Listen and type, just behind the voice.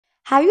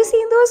Have you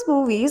seen those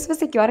movies where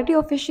security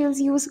officials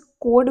use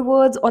code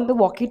words on the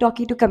walkie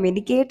talkie to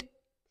communicate?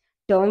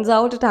 Turns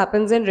out it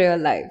happens in real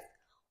life.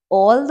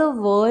 All the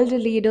world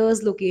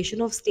leaders'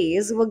 location of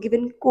stays were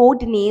given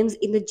code names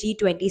in the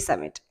G20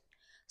 summit.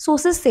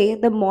 Sources say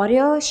the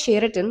Moria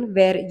Sheraton,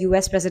 where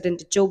US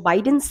President Joe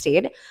Biden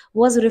stayed,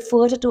 was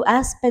referred to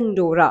as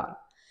Pandora.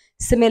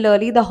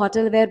 Similarly, the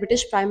hotel where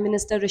British Prime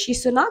Minister Rishi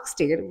Sunak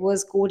stayed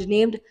was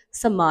codenamed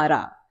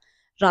Samara.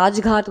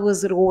 Rajghat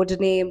was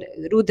codenamed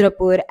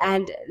Rudrapur,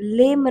 and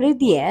Le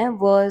Meridien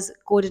was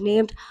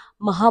codenamed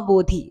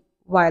Mahabodhi,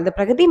 while the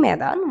Pragati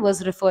Maidan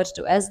was referred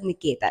to as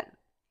Niketan.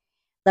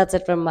 That's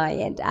it from my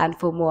end, and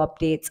for more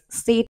updates,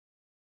 stay